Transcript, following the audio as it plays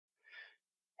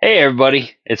Hey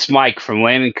everybody, it's Mike from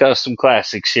Landon Custom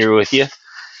Classics here with you.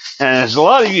 And as a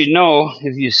lot of you know,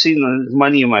 if you've seen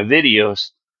many of my videos,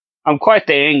 I'm quite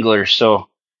the angler, so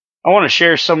I want to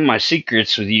share some of my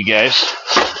secrets with you guys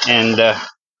and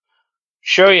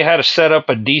show you how to set up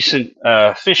a decent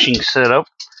fishing setup.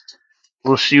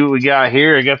 We'll see what we got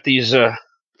here. I got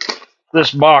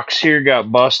this box here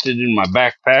got busted in my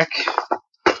backpack,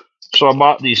 so I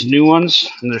bought these new ones,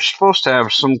 and they're supposed to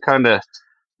have some kind of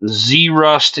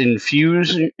Z-Rust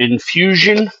infusion.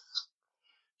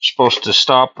 Supposed to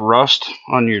stop rust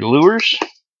on your lures.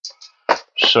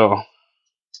 So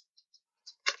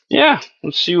yeah,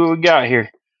 let's see what we got here.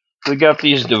 We got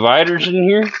these dividers in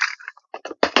here.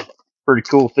 Pretty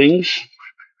cool things.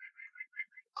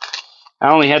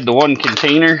 I only had the one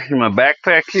container in my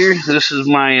backpack here. This is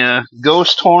my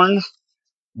ghost horn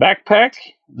backpack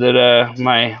that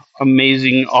my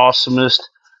amazing, awesomest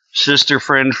sister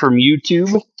friend from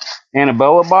YouTube,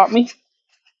 Annabella, bought me.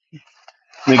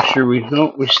 Make sure we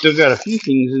still got a few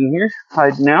things in here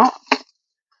hiding out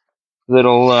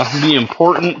that'll be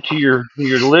important to your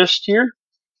list here.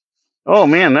 Oh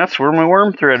man, that's where my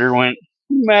worm threader went.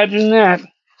 Imagine that.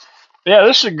 Yeah,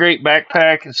 this is a great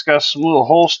backpack. It's got some little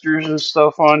holsters and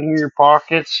stuff on here,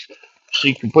 pockets, so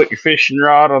you can put your fishing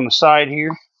rod on the side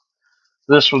here.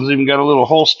 This one's even got a little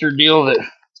holster deal that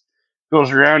goes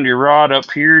around your rod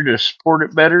up here to support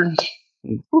it better.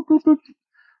 And boop, boop, boop,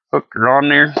 hook it on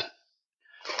there,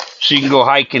 so you can go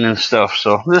hiking and stuff.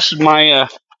 So this is my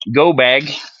go bag.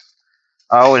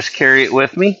 I always carry it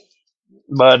with me.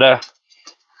 But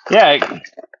yeah,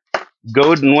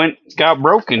 it got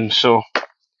broken, so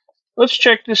let's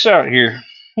check this out here.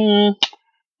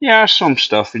 Yeah, some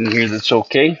stuff in here that's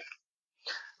okay.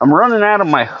 I'm running out of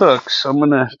my hooks. I'm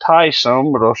going to tie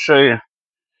some, but I'll show you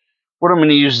what I'm going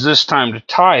to use this time to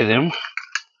tie them.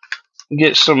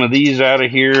 Get some of these out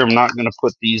of here. I'm not going to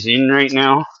put these in right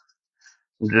now.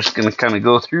 I'm just going to kind of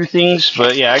go through things.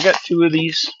 But yeah, I got two of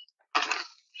these,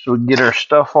 so we can get our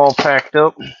stuff all packed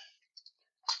up.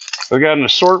 I got an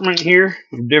assortment here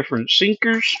of different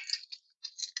sinkers.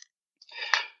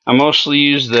 I mostly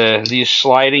use these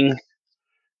sliding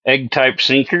egg type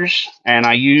sinkers, and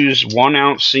I use 1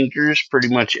 ounce sinkers pretty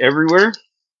much everywhere.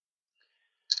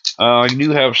 I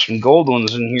do have some gold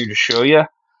ones in here to show you.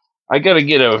 I gotta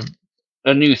get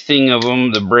a new thing of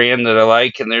them, the brand that I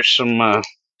like, and there's some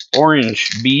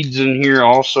orange beads in here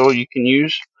also you can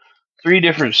use. 3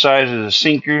 different sizes of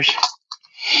sinkers.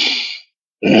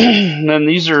 And then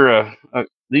these are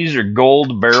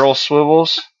gold barrel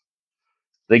swivels.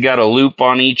 They got a loop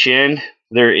on each end.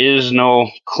 There is no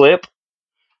clip.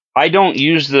 I don't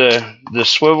use the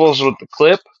swivels with the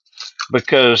clip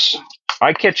because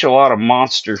I catch a lot of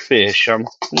monster fish. I'm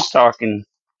talking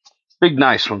big,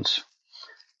 nice ones.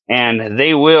 And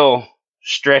they will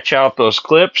stretch out those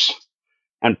clips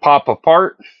and pop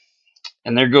apart,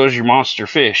 and there goes your monster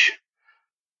fish.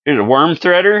 Here's a worm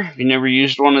threader. If you never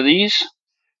used one of these,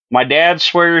 my dad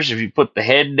swears if you put the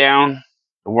head down,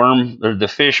 the worm or the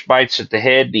fish bites at the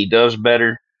head and he does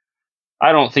better.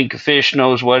 I don't think a fish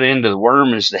knows what end of the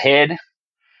worm is the head,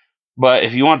 but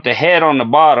if you want the head on the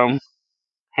bottom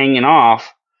hanging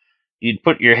off, you'd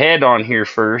put your head on here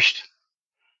first,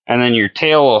 and then your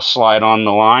tail will slide on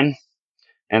the line,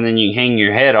 and then you hang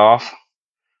your head off.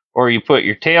 Or you put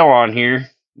your tail on here,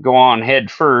 go on head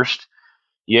first.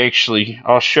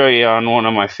 I'll show you on one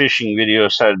of my fishing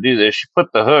videos how to do this. You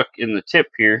put the hook in the tip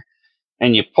here,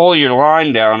 and you pull your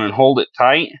line down and hold it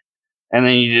tight, and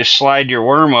then you just slide your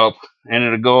worm up, and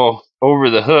it'll go over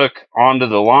the hook onto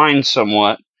the line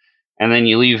somewhat, and then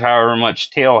you leave however much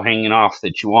tail hanging off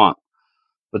that you want.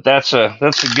 But that's a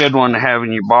good one to have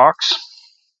in your box.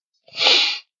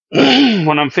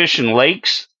 When I'm fishing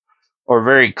lakes or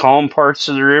very calm parts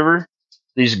of the river,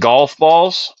 these golf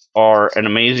balls are an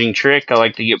amazing trick. I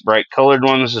like to get bright colored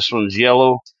ones. This one's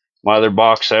yellow. My other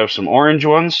box I have some orange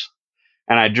ones.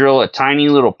 And I drill a tiny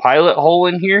little pilot hole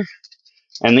in here.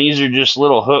 And these are just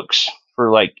little hooks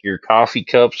for like your coffee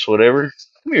cups, whatever.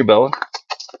 Come here, Bella.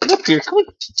 Get up here, come on.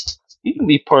 You can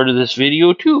be part of this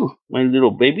video too, my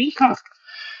little baby. Huh?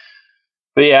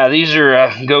 But yeah, these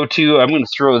are go-to. I'm going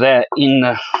to throw that in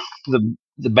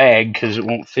the bag because it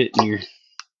won't fit in your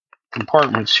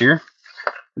compartments here.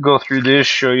 Go through this,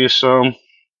 show you some.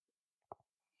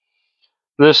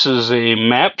 This is a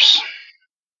Maps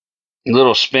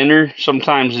little spinner.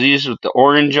 Sometimes these with the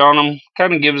orange on them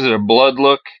kind of gives it a blood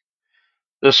look.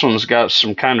 This one's got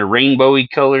some kind of rainbowy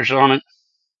colors on it.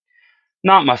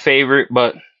 Not my favorite,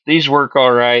 but these work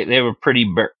all right. They have a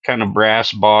pretty kind of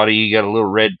brass body. You got a little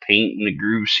red paint in the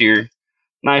grooves here.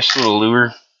 Nice little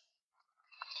lure.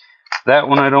 That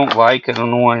one I don't like. I don't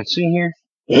know why it's in here.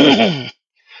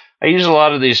 I use a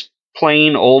lot of these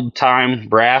plain old time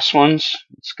brass ones.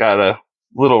 It's got a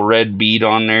little red bead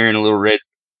on there and a little red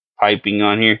piping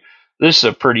on here. This is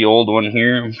a pretty old one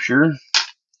here, I'm sure.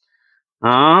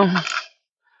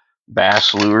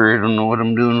 Bass lure. I don't know what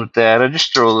I'm doing with that. I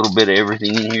just throw a little bit of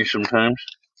everything in here sometimes.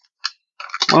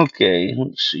 Okay,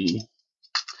 let's see.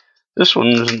 This one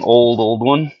is an old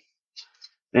one.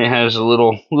 It has a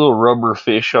little rubber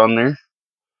fish on there.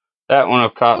 That one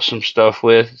I've caught some stuff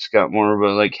with. It's got more of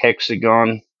a like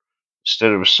hexagon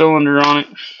instead of a cylinder on it.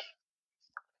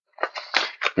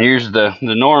 Here's the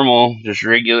normal, just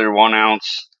regular 1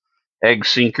 ounce egg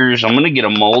sinkers. I'm gonna get a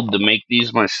mold to make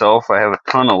these myself. I have a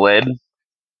ton of lead.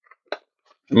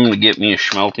 I'm gonna get me a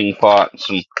smelting pot and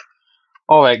some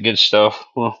all that good stuff.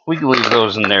 Well, we can leave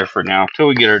those in there for now till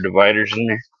we get our dividers in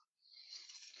there.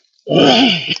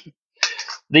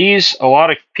 These, a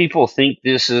lot of people think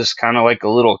this is kind of like a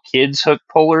little kid's hook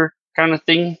puller kind of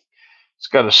thing. It's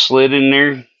got a slit in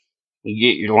there. You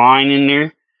get your line in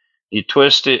there. You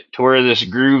twist it to where this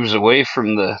grooves away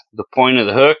from the point of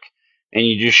the hook, and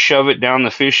you just shove it down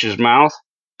the fish's mouth,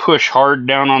 push hard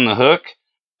down on the hook,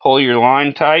 pull your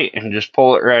line tight, and just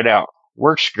pull it right out.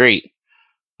 Works great.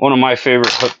 One of my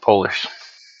favorite hook pullers.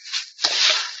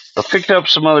 I picked up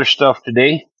some other stuff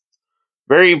today.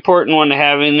 Very important one to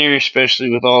have in there, especially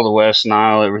with all the West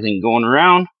Nile, everything going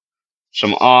around.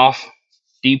 Some off,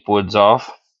 deep woods off.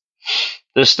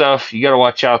 This stuff, you got to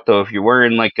watch out though. If you're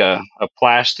wearing like a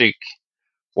plastic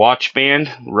watch band,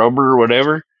 rubber,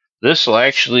 whatever, this will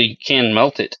actually can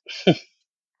melt it.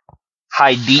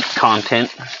 High deep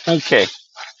content. Okay,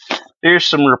 here's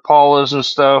some Rapalas and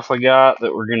stuff I got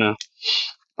that we're gonna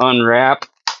unwrap.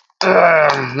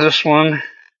 This one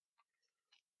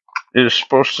is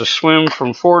supposed to swim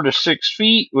from 4 to 6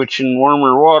 feet, which in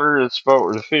warmer water, that's about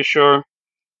where the fish are.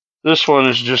 This one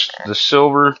is just the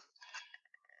silver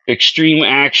extreme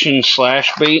action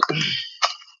slash bait.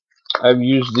 I've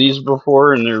used these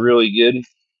before and they're really good.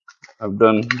 I've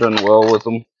done well with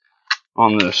them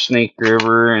on the Snake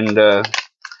River and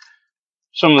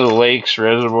some of the lakes,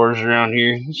 reservoirs around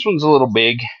here. This one's a little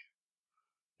big.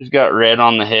 He's got red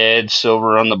on the head,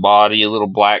 silver on the body, a little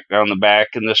black down the back,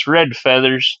 and this red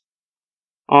feathers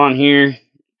on here.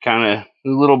 Kind of a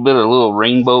little bit of little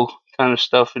rainbow kind of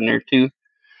stuff in there too.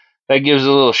 That gives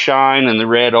a little shine, and the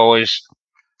red always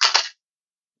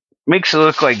makes it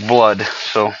look like blood.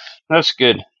 So that's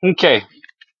good. Okay.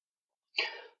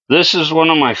 This is one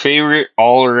of my favorite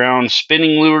all-around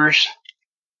spinning lures.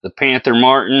 The Panther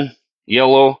Martin,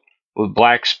 yellow with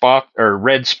black spot or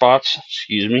red spots,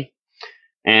 excuse me.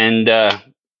 And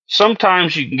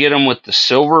sometimes you can get them with the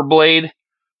silver blade.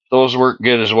 Those work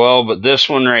good as well, but this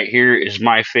one right here is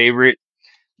my favorite.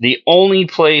 The only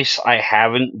place I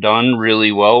haven't done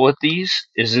really well with these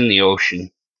is in the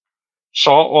ocean.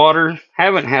 Saltwater,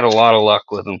 haven't had a lot of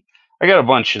luck with them. I got a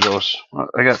bunch of those.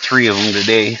 I got 3 of them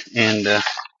today. And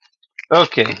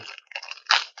okay,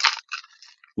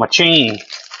 my chain.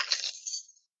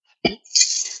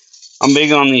 I'm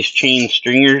big on these chain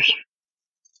stringers.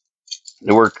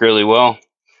 They work really well.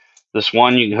 This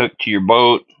one you can hook to your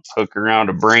boat, hook around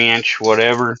a branch,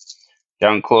 whatever,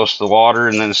 down close to the water,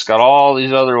 and then it's got all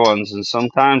these other ones. And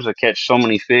sometimes I catch so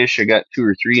many fish, I got 2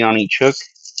 or 3 on each hook.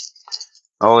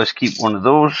 I always keep one of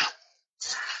those.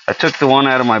 I took the one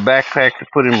out of my backpack to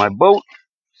put in my boat,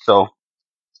 so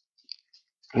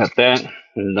got that.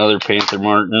 Another Panther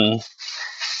Martin.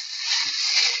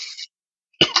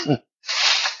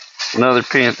 Another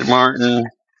Panther Martin.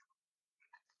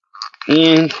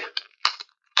 And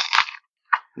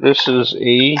this is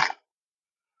we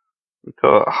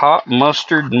call it hot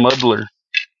mustard muddler.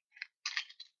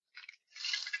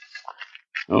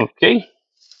 Okay.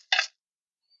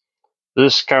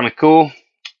 This is kind of cool.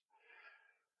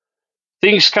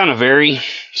 Things kind of vary.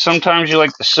 Sometimes you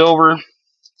like the silver.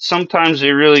 Sometimes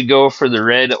they really go for the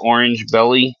red, orange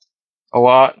belly a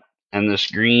lot. And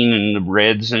this green and the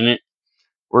reds in it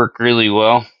work really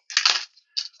well.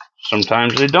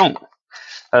 Sometimes they don't.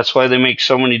 That's why they make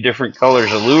so many different colors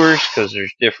of lures, because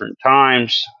there's different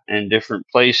times and different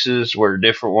places where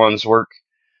different ones work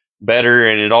better,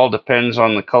 and it all depends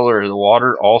on the color of the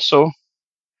water also.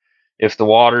 If the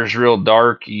water's real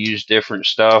dark, you use different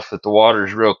stuff. If the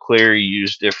water's real clear, you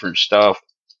use different stuff.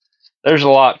 There's a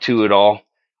lot to it all.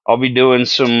 I'll be doing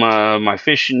some my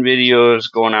fishing videos,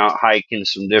 going out hiking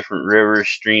some different rivers,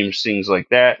 streams, things like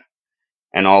that,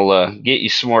 and I'll get you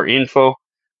some more info.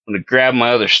 I'm going to grab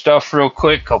my other stuff real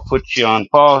quick. I'll put you on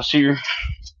pause here.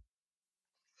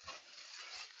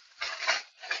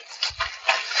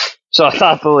 So I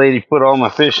thought the lady put all my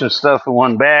fishing stuff in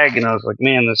one bag, and I was like,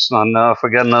 man, that's not enough. I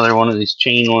got another one of these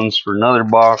chain ones for another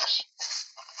box.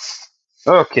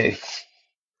 Okay,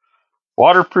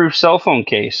 waterproof cell phone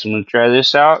case. I'm gonna try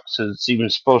this out. So it's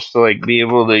even supposed to like be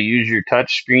able to use your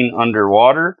touch screen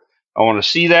underwater. I want to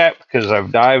see that because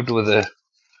I've dived with a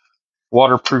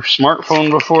waterproof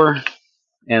smartphone before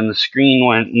and the screen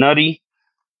went nutty.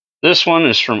 This one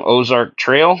is from Ozark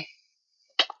Trail.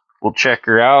 We'll check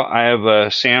her out. I have a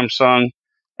Samsung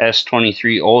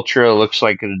S23 Ultra. It looks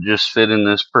like it'll just fit in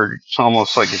this perch. It's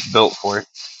almost like it's built for it.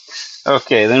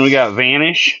 Okay, then we got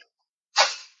Vanish.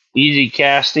 Easy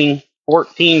casting,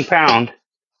 14 pound.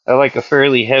 I like a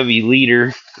fairly heavy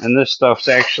leader, and this stuff's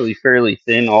actually fairly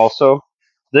thin also.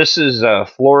 This is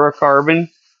fluorocarbon,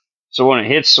 so when it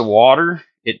hits the water,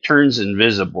 it turns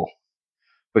invisible.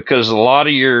 Because a lot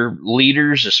of your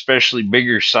leaders, especially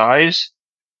bigger size,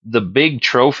 the big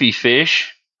trophy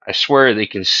fish, I swear they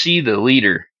can see the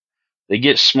leader. They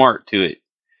get smart to it,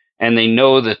 and they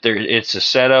know that it's a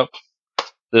setup.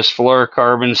 This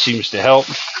fluorocarbon seems to help.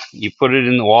 You put it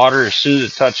in the water, as soon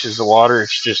as it touches the water,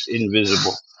 it's just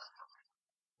invisible.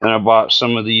 And I bought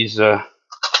some of these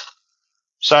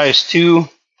size 2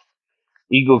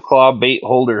 Eagle Claw bait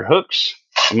holder hooks.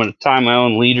 I'm going to tie my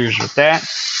own leaders with that.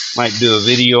 Might do a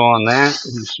video on that,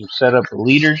 do some setup of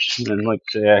leaders. And then, like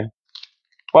I say, I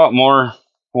bought more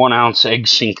 1 ounce egg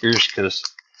sinkers because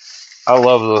I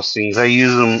love those things. I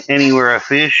use them anywhere I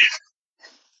fish.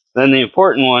 Then the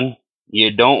important one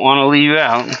you don't want to leave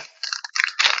out,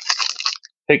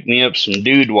 pick me up some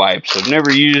dude wipes. I've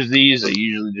never used these. I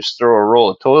usually just throw a roll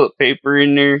of toilet paper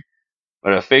in there.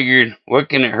 But I figured, what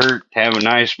can it hurt to have a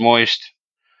nice moist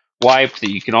wipe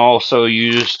that you can also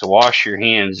use to wash your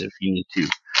hands if you need to.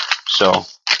 So, I'm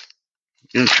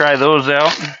going to try those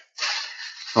out.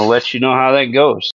 I'll let you know how that goes.